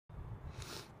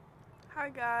Hi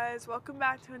guys, welcome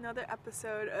back to another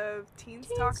episode of Teens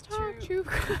Talk True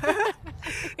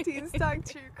Teens Talk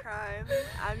True Crime.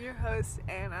 I'm your host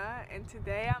Anna, and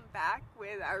today I'm back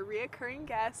with our reoccurring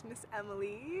guest, Miss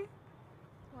Emily.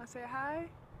 Want to say hi?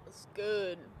 It's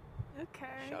good.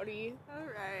 Okay. Shawty. All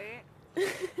right.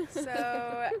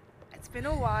 So it's been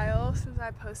a while since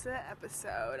I posted an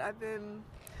episode. I've been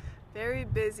very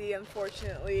busy,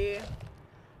 unfortunately.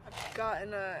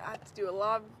 I have to do a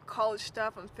lot of college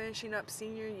stuff. I'm finishing up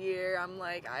senior year. I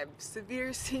have severe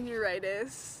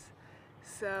senioritis.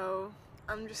 So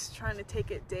I'm just trying to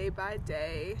take it day by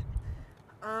day.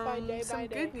 Some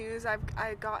good news, I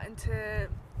got into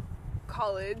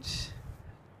college.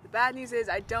 The bad news is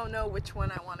I don't know which one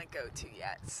I want to go to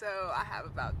yet. So I have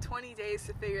about 20 days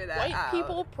to figure that out. White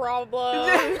people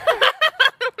problem.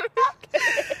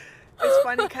 It's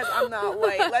funny because I'm not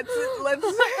white. Let's.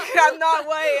 I'm not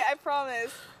white. I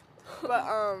promise. But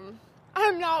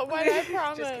I'm not white. I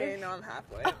promise. Just kidding. No, I'm half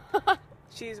white.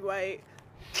 She's white.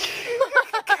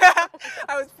 I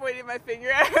was pointing my finger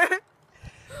at her.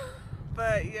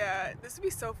 But yeah, this would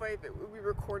be so funny if we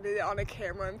recorded it on a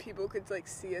camera and people could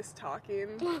see us talking.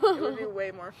 It would be way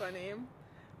more funny.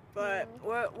 But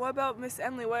what about Miss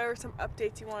Emily? What are some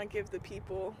updates you want to give the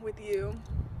people with you?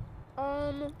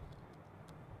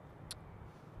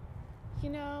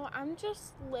 I'm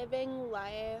just living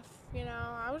life,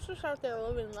 I was just out there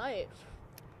living life.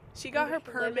 She got her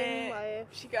permit,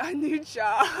 she got a new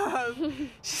job,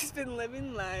 she's been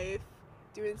living life,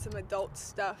 doing some adult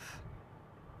stuff.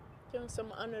 Doing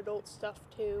some unadult stuff,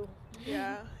 too.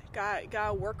 Yeah,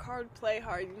 gotta work hard, play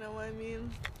hard, you know what I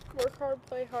mean? Work hard,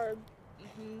 play hard.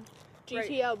 Mm-hmm.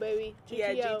 GTO, right. Baby. GTO.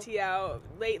 Yeah, GTO.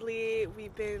 Lately,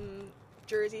 we've been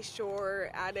Jersey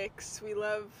Shore addicts. We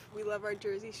love our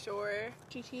Jersey Shore.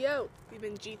 GTO. We've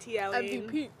been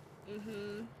GTLing.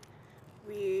 MVP.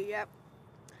 Yep.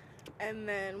 And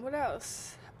then what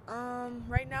else?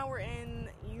 Right now we're in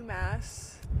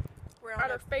UMass. We're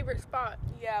at our favorite spot.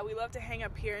 Yeah, we love to hang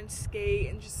up here and skate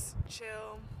and just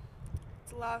chill.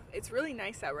 It's really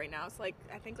nice out right now. It's I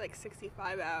think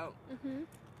 65 out.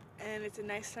 And it's a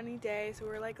nice sunny day, so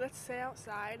we're let's stay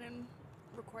outside and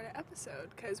record an episode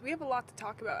because we have a lot to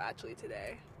talk about actually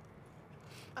today.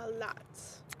 A lot.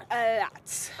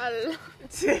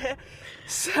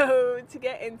 So to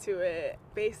get into it,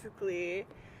 basically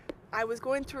I was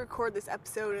going to record this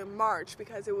episode in March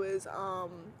because it was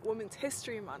Women's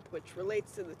History Month, which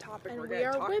relates to the topic we're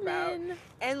going to talk about.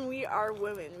 And we are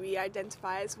women. We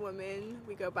identify as women.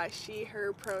 We go by she,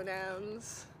 her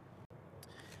pronouns.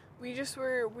 We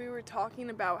were talking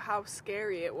about how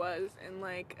scary it was, and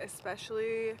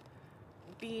especially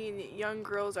being young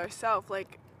girls ourselves.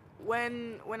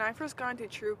 When I first got into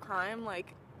true crime,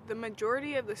 the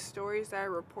majority of the stories that I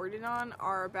reported on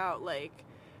are about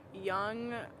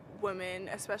young women,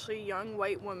 especially young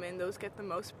white women. Those get the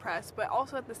most press, but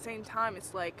also at the same time, it's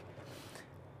about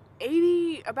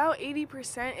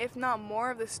 80%, if not more,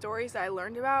 of the stories that I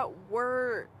learned about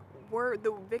were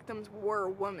the victims were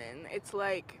women. It's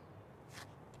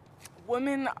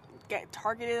women get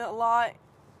targeted a lot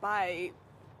by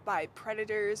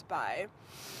predators, by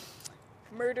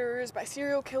murderers, by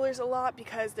serial killers a lot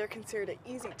because they're considered an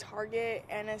easy target,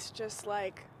 and it's just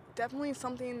definitely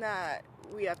something that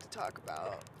we have to talk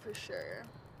about for sure.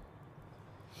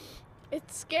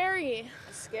 It's scary.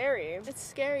 It's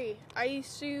scary. I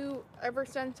used to, ever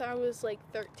since I was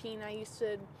 13, I used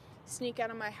to sneak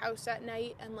out of my house at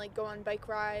night and go on bike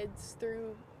rides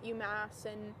through UMass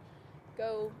and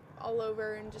go all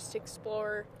over and just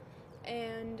explore.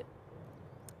 And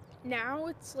now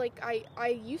it's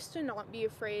I used to not be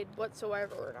afraid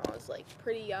whatsoever when I was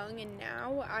pretty young, and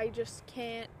now I just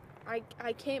can't I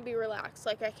can't be relaxed.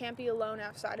 I can't be alone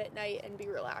outside at night and be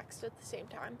relaxed at the same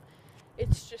time.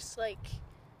 It's just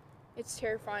it's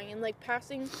terrifying. And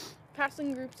passing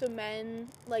groups of men,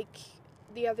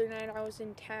 the other night I was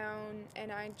in town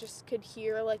and I just could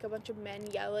hear a bunch of men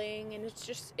yelling, and it's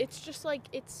just it's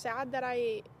sad that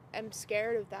I am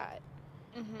scared of that.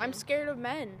 I'm scared of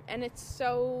men, and it's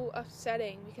so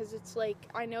upsetting because it's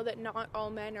I know that not all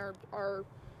men are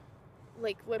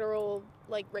literal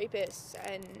rapists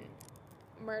and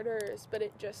murderers, but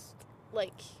it just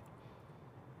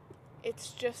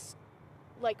it's just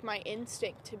my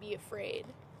instinct to be afraid.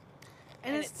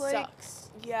 And it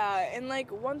sucks. Yeah, and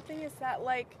one thing is that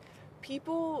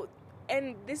people,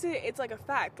 and it's a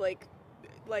fact,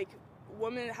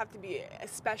 women have to be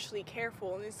especially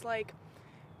careful, and it's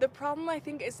the problem I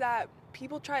think is that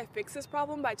people try to fix this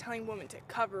problem by telling women to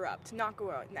cover up, to not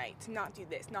go out at night, to not do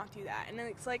this, not do that, and then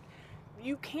it's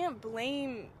you can't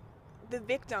blame the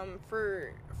victim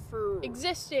for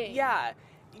existing. Yeah,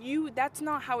 that's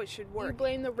not how it should work. You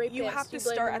blame the rapist. You have to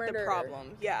start at the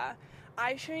problem. Yeah.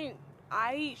 I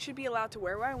should be allowed to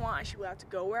wear what I want. I should be allowed to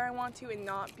go where I want to and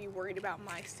not be worried about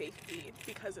my safety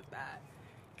because of that.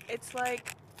 It's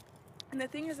like, and the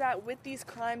thing is that with these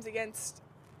crimes against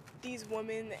these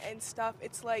women and stuff,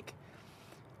 it's like,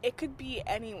 it could be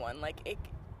anyone. Like,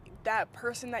 that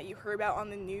person that you heard about on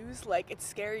the news, like, it's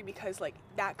scary because, like,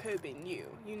 that could have been you,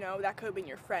 you know? That could have been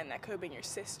your friend. That could have been your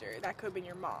sister. That could have been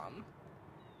your mom.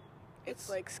 It's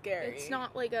like, scary. It's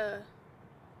not like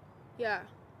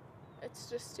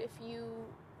it's just if you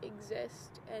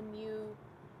exist and you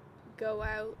go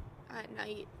out at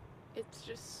night, it's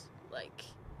just, like,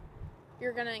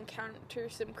 you're gonna encounter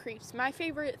some creeps. My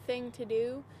favorite thing to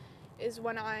do is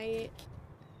when I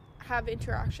have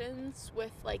interactions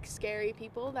with, like, scary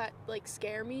people that, like,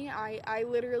 scare me, I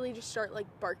literally just start, like,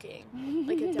 barking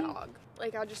like a dog.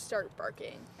 Like, I'll just start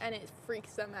barking, and it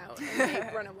freaks them out, and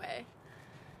they run away.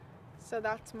 So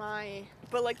that's my...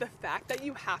 But, like, the fact that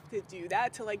you have to do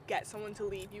that to, like, get someone to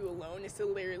leave you alone is to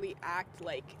literally act,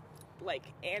 like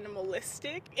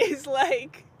animalistic is,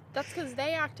 like... That's because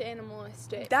they act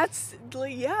animalistic. That's,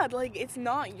 like, yeah, like, it's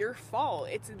not your fault.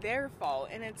 It's their fault.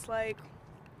 And it's, like...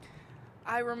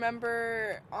 I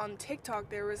remember on TikTok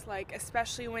there was, like,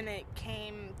 especially when it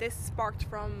came... This sparked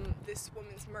from this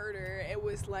woman's murder. It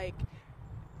was, like...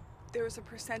 There was a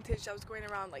percentage that was going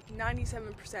around, like,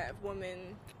 97% of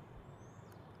women...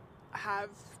 have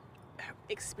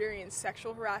experienced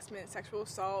sexual harassment, sexual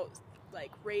assault,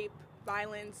 like rape,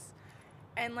 violence,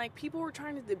 and like people were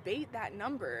trying to debate that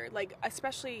number, like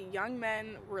especially young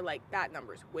men were like, that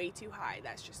number's way too high,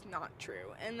 that's just not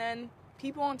true. And then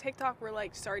people on TikTok were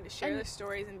like starting to share their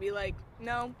stories and be like,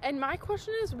 no. And my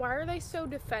question is, why are they so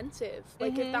defensive?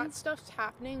 Like if that stuff's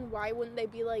happening, why wouldn't they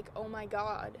be like, oh my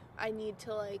god, I need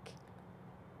to like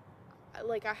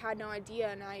I had no idea,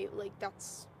 and I like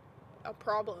that's a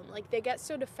problem. Like they get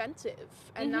so defensive,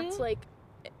 and that's like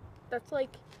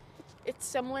it's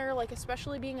similar, like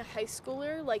especially being a high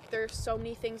schooler, like there's so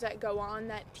many things that go on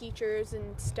that teachers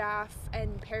and staff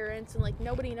and parents and like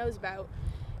nobody knows about,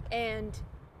 and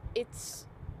it's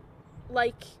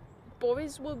like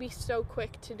boys will be so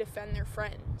quick to defend their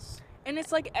friends, and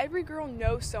it's like every girl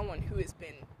knows someone who has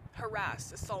been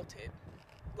harassed, assaulted,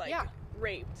 like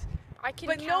raped. I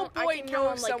can count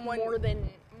on someone more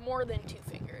than 2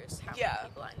 fingers how many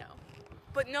people I know.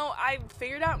 But no, I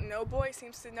figured out no boy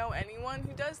seems to know anyone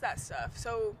who does that stuff.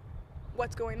 So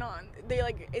what's going on? They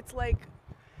like, it's like,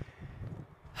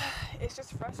 it's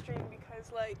just frustrating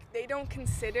because like they don't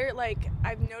consider, like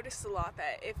I've noticed a lot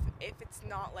that if it's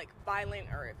not like violent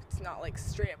or if it's not like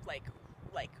straight up like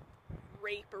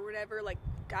rape or whatever, like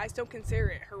guys don't consider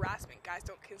it harassment, guys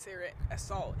don't consider it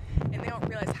assault, and they don't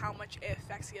realize how much it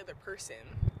affects the other person.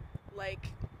 Like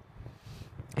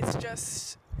it's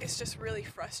just really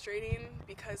frustrating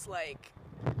because like,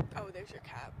 oh, there's your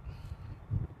cat.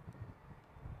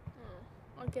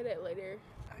 I'll get it later.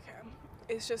 Okay.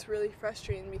 It's just really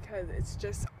frustrating because it's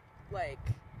just like,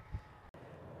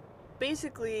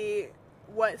 basically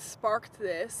what sparked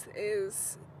this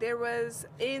is there was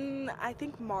in, I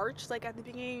think March, like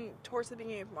towards the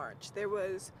beginning of March, there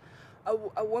was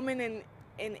a woman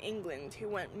in England who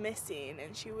went missing,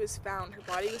 and she was found, her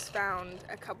body was found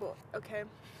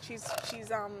she's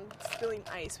spilling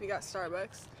ice. We got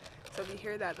Starbucks, so if you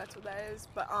hear that, that's what that is.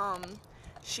 But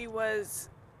she was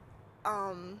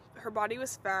her body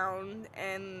was found,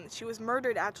 and she was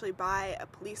murdered actually by a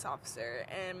police officer,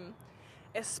 and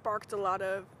it sparked a lot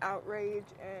of outrage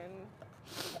and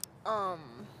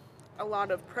a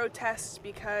lot of protests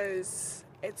because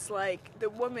it's like the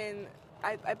woman,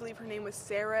 I believe her name was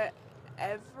Sarah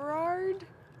Everard.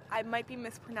 I might be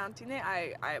mispronouncing it.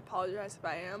 I apologize if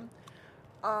I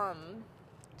am.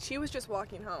 She was just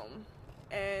walking home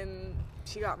and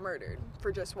she got murdered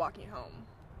for just walking home.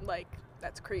 Like,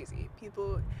 that's crazy.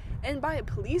 People, and by a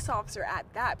police officer at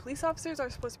that. Police officers are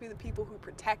supposed to be the people who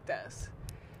protect us.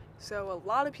 So a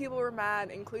lot of people were mad,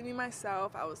 including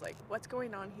myself. I was like, what's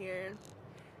going on here?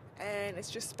 And it's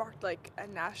just sparked like a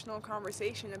national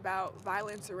conversation about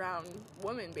violence around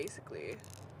women, basically.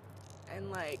 And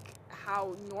like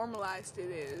how normalized it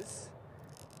is.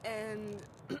 And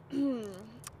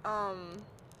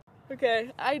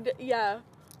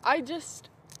I just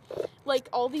like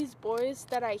all these boys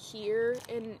that I hear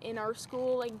in our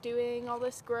school like doing all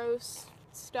this gross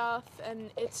stuff, and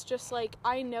it's just like,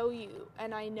 I know you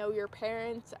and I know your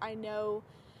parents, I know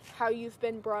how you've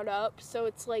been brought up, so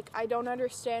it's like I don't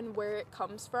understand where it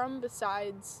comes from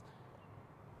besides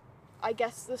I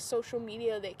guess the social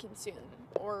media they consume,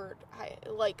 or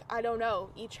I don't know,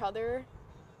 each other.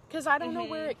 Because I don't know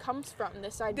where it comes from,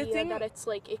 this idea that it's,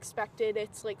 like, expected,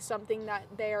 it's, like, something that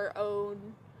they're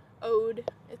owed.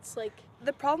 It's, like...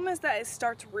 The problem is that it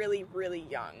starts really, really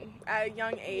young. At a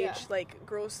young age, like,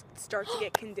 girls start to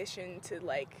get conditioned to,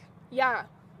 like... Yeah,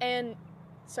 and...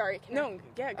 Sorry,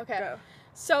 okay. Go.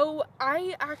 So,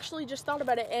 I actually just thought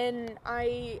about it, and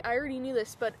I already knew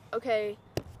this, but, okay,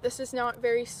 this is not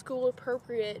very school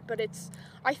appropriate, but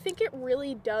I think it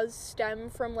really does stem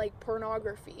from, like,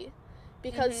 pornography.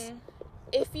 Because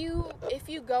if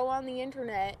you go on the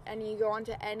internet and you go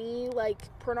onto any,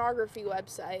 like, pornography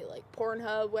website, like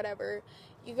Pornhub, whatever,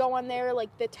 you go on there,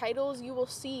 like, the titles you will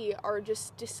see are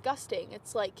just disgusting.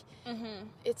 It's like,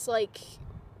 it's like,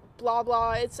 blah,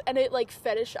 blah, and it, like,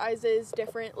 fetishizes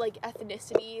different, like,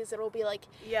 ethnicities. It'll be, like,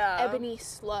 ebony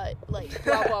slut, like,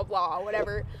 blah, blah, blah,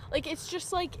 whatever. Like, it's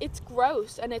just, like, it's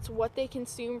gross, and it's what they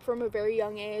consume from a very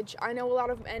young age. I know a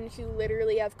lot of men who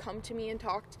literally have come to me and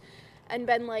talked and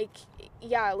been like,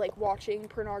 yeah, like, watching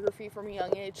pornography from a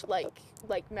young age,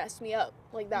 like messed me up.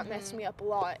 Like, that messed me up a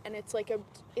lot. And it's like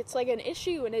an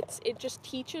issue, and it just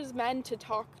teaches men to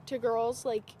talk to girls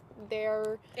like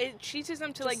it teaches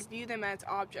them to, like, view them as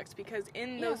objects, because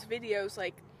in those videos,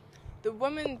 like, the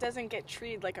woman doesn't get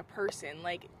treated like a person.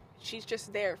 Like, she's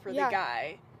just there for the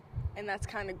guy, and that's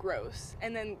kind of gross.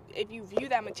 And then if you view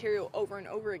that material over and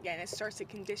over again, it starts to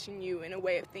condition you in a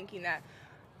way of thinking that,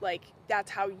 like,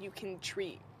 that's how you can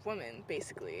treat women,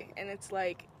 basically. And it's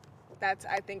like,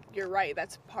 I think you're right,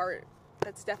 that's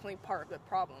definitely part of the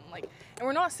problem. Like, and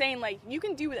we're not saying, like, you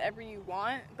can do whatever you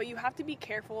want, but you have to be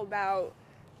careful about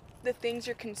the things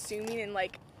you're consuming, and,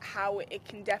 like, how it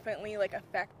can definitely, like,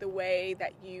 affect the way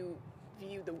that you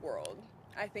view the world.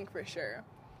 I think for sure.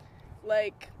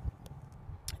 Like,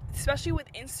 especially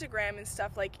with Instagram and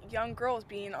stuff, like, young girls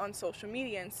being on social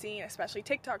media and seeing, especially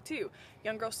TikTok too,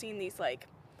 young girls seeing these, like,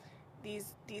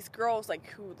 these girls, like,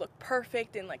 who look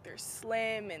perfect, and, like, they're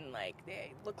slim, and, like,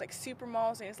 they look like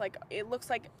supermodels, and it's like, it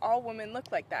looks like all women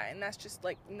look like that, and that's just,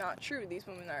 like, not true. These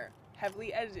women are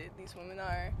heavily edited. These women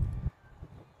are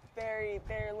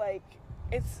they're like,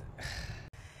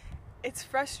 it's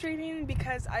frustrating,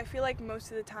 because I feel like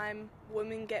most of the time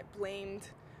women get blamed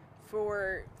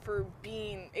for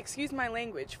being, excuse my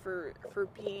language, for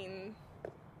being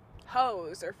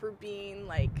hoes, or for being,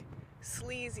 like,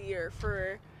 sleazy, or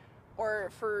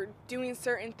for doing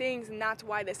certain things, and that's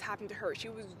why this happened to her.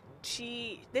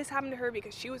 This happened to her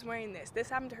because she was wearing this.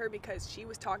 This happened to her because she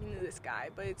was talking to this guy.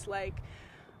 But it's like,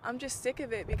 I'm just sick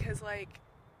of it, because, like,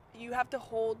 you have to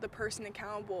hold the person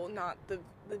accountable, not the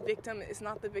victim. It's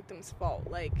not the victim's fault.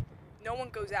 Like, no one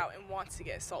goes out and wants to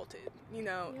get assaulted, you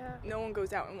know? Yeah. No one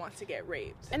goes out and wants to get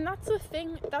raped. And that's the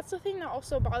thing that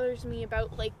also bothers me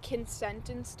about, like, consent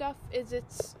and stuff, is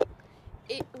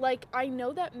like, I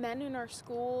know that men in our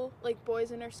school, like,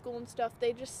 boys in our school and stuff,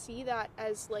 they just see that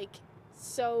as, like,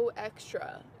 so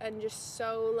extra and just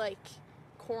so, like,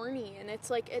 corny, and it's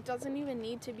like, it doesn't even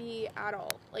need to be at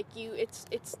all. Like,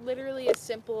 it's literally as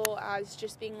simple as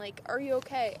just being like, are you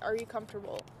okay? Are you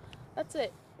comfortable? That's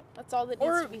it. That's all that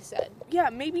needs to be said. Yeah,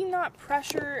 maybe not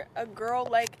pressure a girl.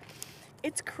 Like,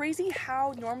 it's crazy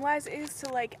how normalized it is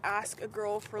to, like, ask a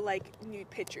girl for, like, nude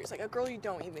pictures. Like, a girl you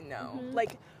don't even know.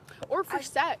 Like, or for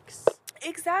sex.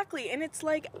 Exactly. And it's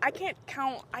like, I can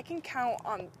count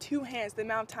on two hands the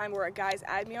amount of time where a guy's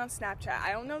added me on Snapchat.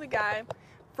 I don't know the guy.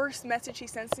 First message he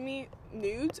sends to me,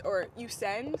 nudes, or you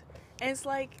send, and it's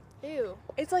like, ew.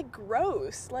 It's, like,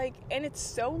 gross. Like, and it's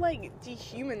so, like,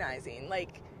 dehumanizing.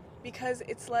 Like, because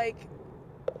it's like,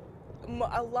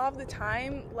 a lot of the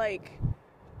time, like,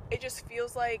 it just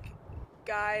feels like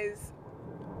guys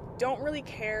don't really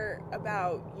care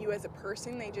about you as a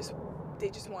person. They just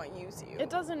want to use you. It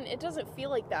doesn't feel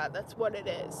like that. That's what it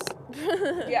is.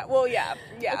 Yeah. Well, yeah.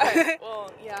 Okay.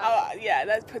 Well, yeah. Yeah.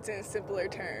 That puts it in simpler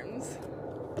terms.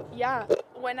 Yeah.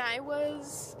 When I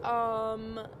was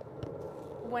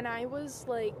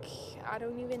like, I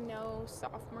don't even know,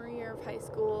 sophomore year of high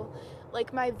school,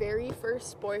 like, my very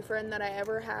first boyfriend that I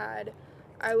ever had,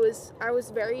 I was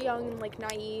very young and, like,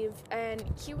 naive, and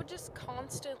he would just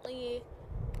constantly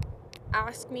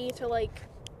ask me to, like,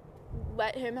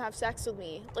 let him have sex with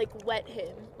me. Like, let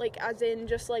him. Like, as in,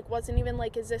 just, like, wasn't even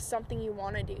like, is this something you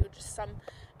want to do?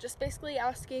 Just basically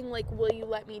asking, like, will you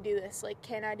let me do this? Like,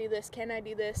 can I do this? Can I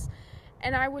do this?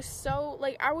 And I was so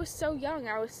young.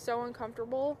 I was so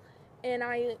uncomfortable. And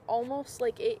I almost,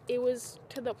 like, it was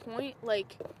to the point,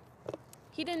 like,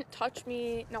 he didn't touch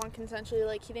me non-consensually.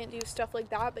 Like, he didn't do stuff like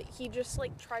that. But he just,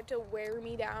 like, tried to wear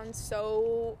me down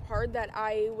so hard that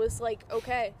I was, like,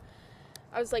 okay.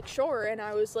 I was like, sure, and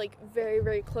I was, like, very,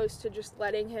 very close to just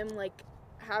letting him, like,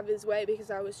 have his way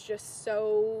because I was just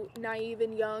so naive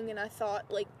and young, and I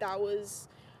thought, like, that was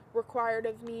required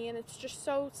of me. And it's just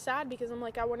so sad because I'm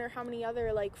like, I wonder how many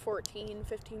other, like, 14,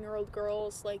 15-year-old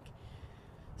girls, like,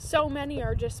 so many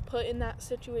are just put in that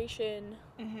situation.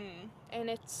 Mm-hmm. And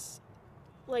it's,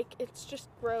 like, it's just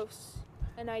gross.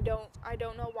 And I don't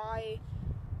know why.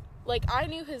 Like, I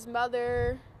knew his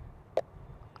mother.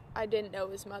 I didn't know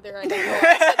his mother. I don't know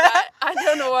why I said that. I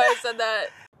don't know why I said that.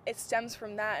 It stems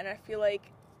from that, and I feel like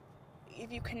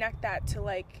if you connect that to,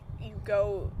 like, you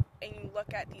go and you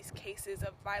look at these cases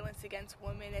of violence against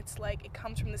women, it's like it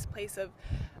comes from this place of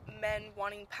men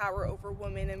wanting power over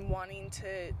women and wanting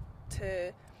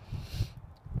to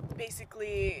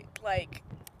basically, like...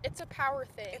 It's a power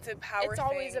thing. It's a power thing. It's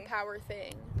always a power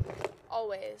thing.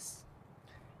 Always.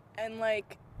 And,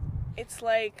 like, it's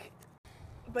like...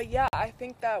 But yeah, I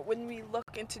think that when we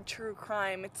look into true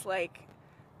crime, it's, like,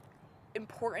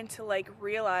 important to, like,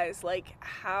 realize, like,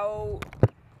 how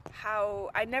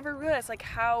I never realized, like,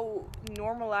 how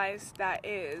normalized that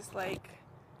is, like,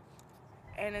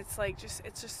 and it's, like,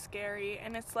 it's just scary.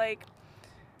 And it's, like,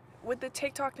 with the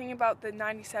TikTok thing about the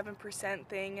 97%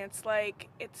 thing, it's, like,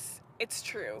 it's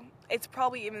true. It's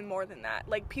probably even more than that.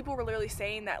 Like, people were literally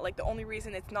saying that, like, the only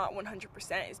reason it's not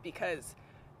 100% is because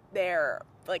there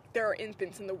are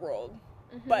infants in the world.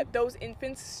 Mm-hmm. But those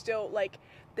infants still, like,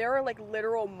 there are, like,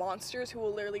 literal monsters who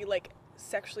will literally, like,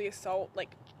 sexually assault,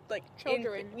 like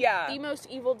children. Yeah. The most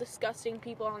evil, disgusting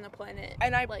people on the planet.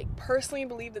 And I, like, personally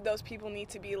believe that those people need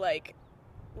to be, like,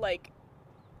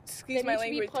 excuse my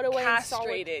language, put away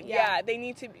castrated. Yeah, they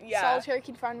need to be, yeah. Solitary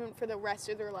confinement for the rest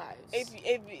of their lives.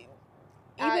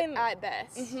 Even at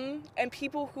best. Mm-hmm. And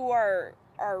people who are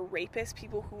rapists,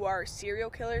 people who are serial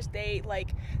killers, they,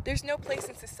 like, there's no place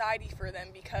in society for them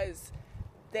because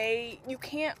you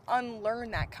can't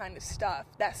unlearn that kind of stuff.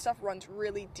 That stuff runs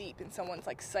really deep in someone's,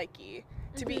 like, psyche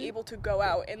to be able to go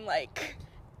out and, like,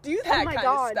 do that kind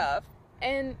of stuff.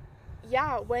 And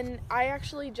yeah, when I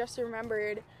actually just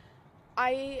remembered,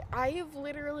 I have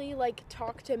literally, like,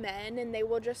 talked to men, and they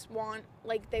will just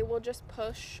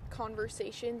push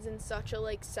conversations in such a,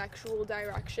 like, sexual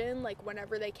direction, like,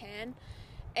 whenever they can.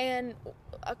 And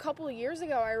a couple of years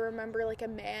ago, I remember, like, a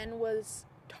man was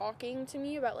talking to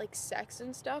me about, like, sex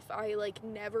and stuff. I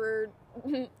never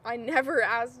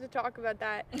asked to talk about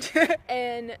that.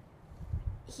 And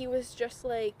he was just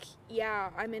like, yeah,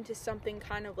 I'm into something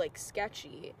kind of, like,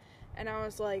 sketchy. And I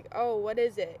was like, oh, what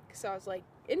is it? Because I was, like,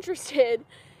 interested.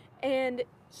 And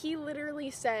he literally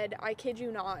said, I kid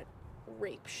you not,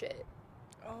 rape shit.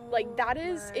 Oh, like, that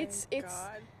is, it's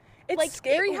God. It's, like,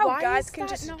 scary how guys can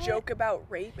just joke about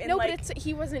rape. And, no, like, but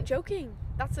he wasn't joking.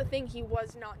 That's the thing. He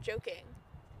was not joking.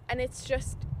 And it's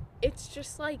just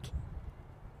like,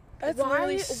 that's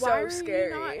really so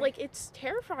scary. Like, it's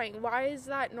terrifying. Why is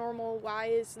that normal? Why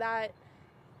is that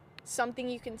something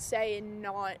you can say and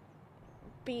not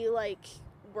be, like,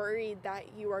 worried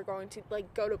that you are going to,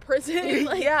 like, go to prison?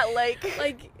 Like, yeah,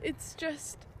 like, it's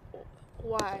just,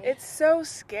 why? It's so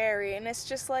scary. And it's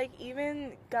just, like,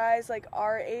 even guys, like,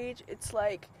 our age, it's,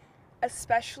 like,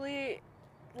 especially,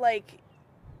 like,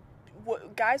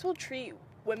 guys will treat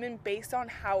women based on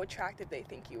how attractive they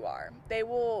think you are. They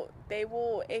will,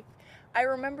 if, I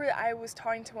remember I was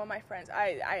talking to one of my friends,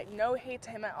 I no hate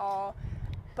to him at all,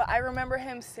 but I remember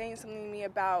him saying something to me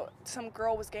about some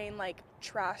girl was getting, like,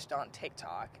 trashed on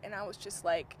TikTok, and I was just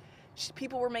like,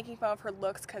 people were making fun of her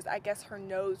looks because I guess her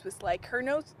nose was, like, her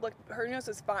nose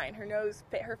was fine, her nose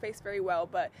fit her face very well,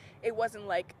 but it wasn't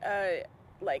like a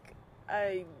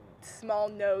small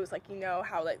nose, like, you know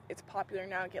how, like, it's popular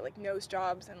now to get, like, nose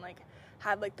jobs and, like,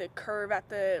 had, like, the curve at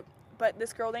the, but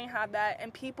this girl didn't have that,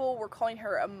 and people were calling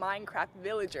her a Minecraft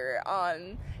villager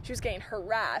she was getting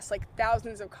harassed, like,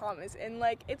 thousands of comments, and,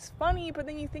 like, it's funny, but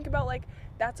then you think about, like,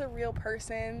 that's a real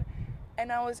person,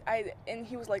 and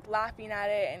he was, like, laughing at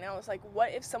it, and I was like,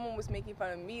 what if someone was making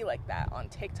fun of me like that on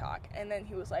TikTok? And then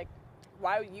he was like,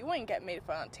 why you wouldn't get made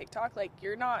fun on TikTok, like,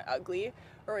 you're not ugly,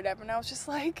 or whatever, and I was just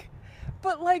like,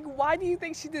 but, like, why do you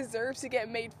think she deserves to get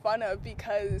made fun of?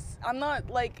 Because I'm not,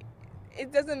 like,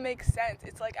 it doesn't make sense.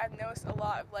 It's like, I've noticed a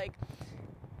lot of, like,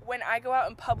 when I go out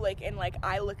in public and, like,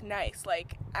 I look nice,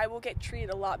 like, I will get treated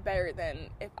a lot better than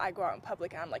if I go out in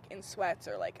public and I'm, like, in sweats,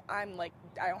 or, like, I'm, like,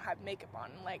 I don't have makeup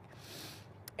on. Like,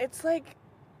 it's, like,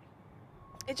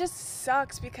 it just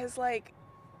sucks because, like,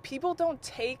 people don't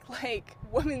take, like,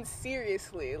 women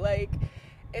seriously. Like,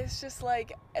 it's just,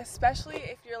 like, especially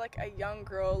if you're, like, a young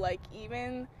girl, like,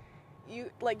 even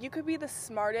you could be the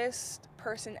smartest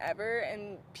person ever,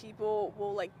 and people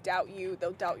will, like, doubt you.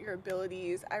 They'll doubt your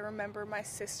abilities. I remember my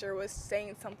sister was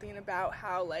saying something about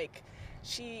how, like,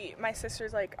 my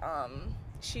sister's, like,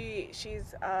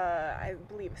 she's I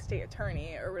believe a state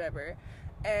attorney or whatever,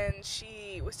 and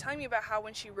she was telling me about how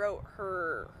when she wrote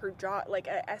her like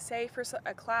an essay for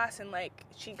a class, and like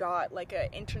she got like an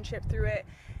internship through it,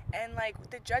 and like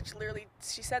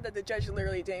she said that the judge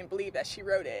literally didn't believe that she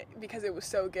wrote it because it was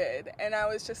so good. And I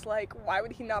was just like, why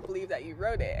would he not believe that you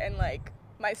wrote it? And like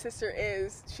my sister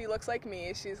she looks like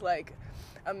me, she's like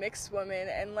a mixed woman,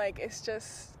 and like it's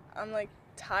just, I'm like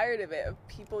tired of it, of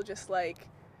people just like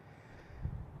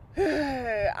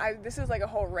this is like a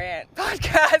whole rant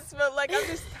podcast, but like I'm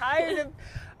just tired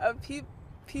of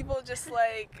people just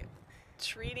like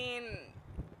treating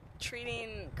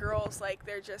girls like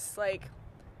they're just like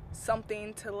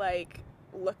something to like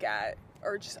look at,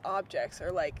 or just objects,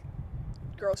 or like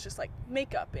girls just like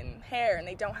makeup and hair, and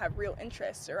they don't have real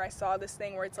interests. Or I saw this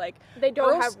thing where it's like they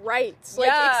don't have rights. Like,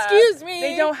 yeah, excuse me.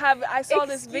 They don't have. I saw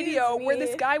this video where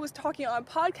this guy was talking on a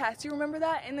podcast. Do you remember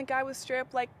that? And the guy was straight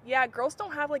up like, yeah, girls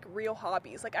don't have like real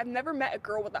hobbies. Like I've never met a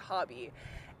girl with a hobby.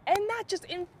 And that just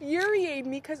infuriated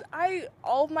me, because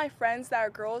all of my friends that are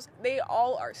girls, they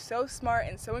all are so smart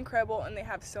and so incredible, and they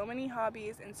have so many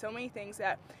hobbies and so many things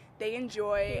that they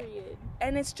enjoy. Period.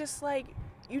 And it's just like,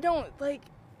 you don't, like,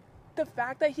 the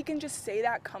fact that he can just say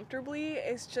that comfortably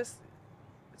is just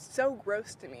so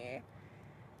gross to me.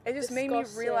 It just made me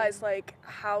realize, like,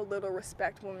 how little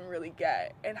respect women really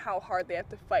get, and how hard they have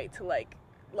to fight to, like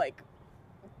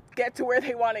get to where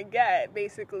they want to get,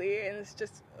 basically. And it's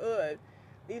just, ugh.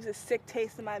 Leaves a sick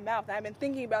taste in my mouth. And I've been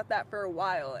thinking about that for a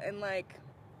while, and like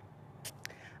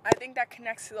I think that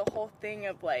connects to the whole thing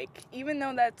of like, even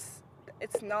though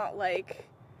it's not like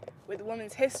with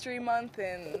Women's History Month,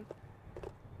 and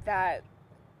that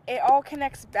it all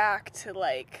connects back to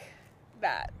like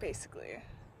that, basically.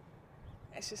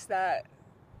 It's just that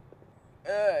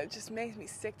it just makes me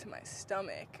sick to my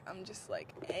stomach. I'm just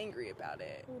like angry about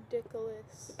it.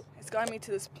 Ridiculous. It's gotten me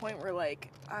to this point where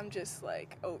like I'm just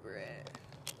like over it.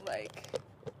 Like,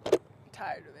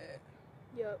 tired of it.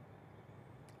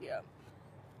 Yep.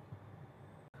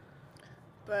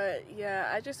 But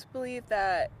yeah, I just believe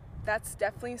that that's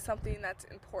definitely something that's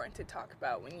important to talk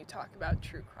about when you talk about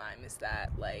true crime, is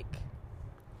that like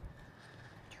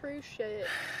true shit.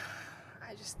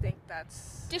 I just think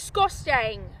that's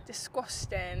disgusting.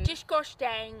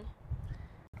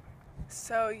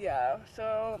 So yeah,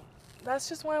 so that's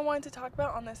just what I wanted to talk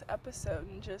about on this episode,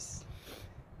 and just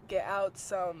get out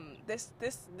some, this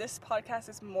podcast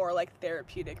is more like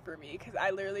therapeutic for me, because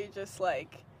I literally just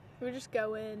like, we just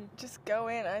go in,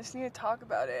 I just need to talk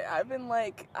about it. I've been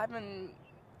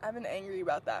angry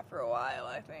about that for a while,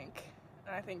 I think,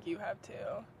 and I think you have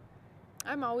too.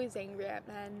 I'm always angry at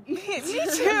men. Me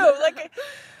too. Like,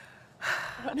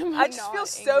 I just feel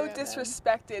so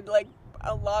disrespected, like,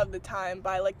 a lot of the time,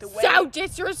 by like the way so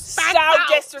disrespectful.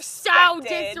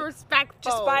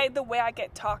 Just by the way I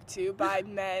get talked to by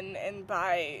men, and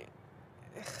by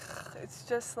it's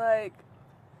just like,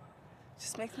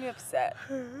 just makes me upset.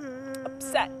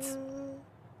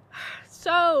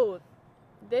 So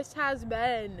this has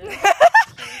been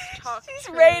She's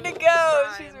ready to go.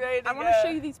 She's ready to go. I want to show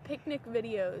you these picnic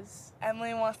videos.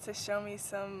 Emily wants to show me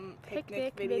some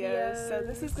picnic videos. So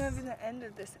this is going to be the end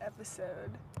of this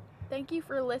episode. Thank you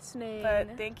for listening.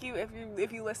 But thank you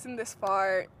if you listened this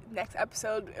far. Next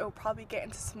episode, it will probably get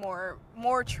into some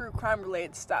more true crime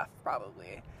related stuff,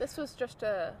 probably. This was just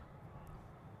a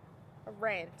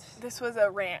rant. This was a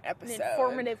rant episode. An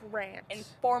informative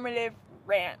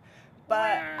rant.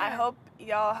 But I hope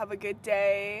y'all have a good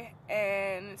day,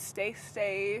 and stay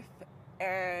safe,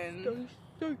 and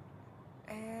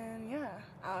yeah,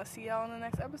 I'll see y'all in the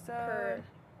next episode.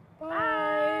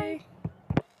 Bye.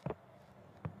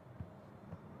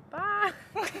 Bye.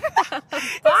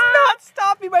 It's not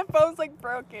stopping. My phone's like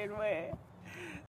broken. Wait.